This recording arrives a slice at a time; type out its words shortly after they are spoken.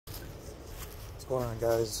What's going on,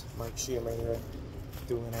 guys? Mike Schiemer here,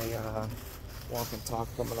 doing a walk and talk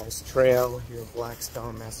from a nice trail here in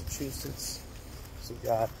Blackstone, Massachusetts. So we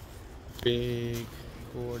got a big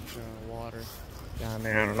gorge of water down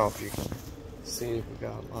there. I don't know if you can see. We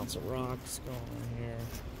got lots of rocks going on here.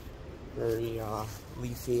 Very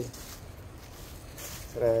leafy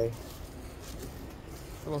today.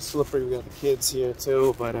 A little slippery. We got the kids here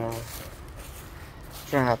too, but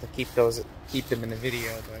trying not to keep them in the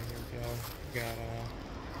video. But here we go. We got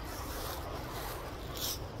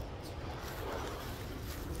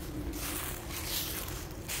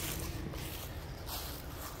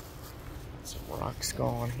some rocks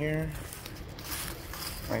going here.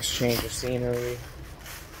 Nice change of scenery.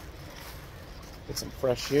 Get some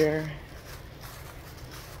fresh air.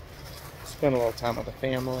 Spend a little time with the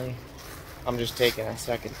family. I'm just taking a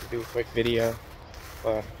second to do a quick video,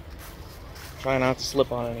 but try not to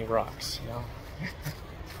slip on any rocks, you know.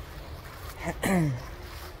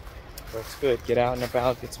 But it's good. Get out and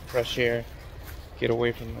about, get some fresh air, get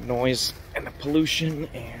away from the noise and the pollution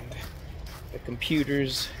and the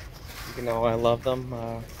computers. Even though I love them,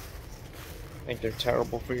 I think they're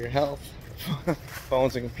terrible for your health.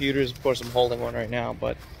 Phones and computers. Of course, I'm holding one right now,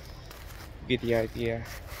 but you get the idea.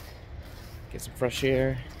 Get some fresh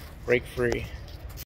air, break free.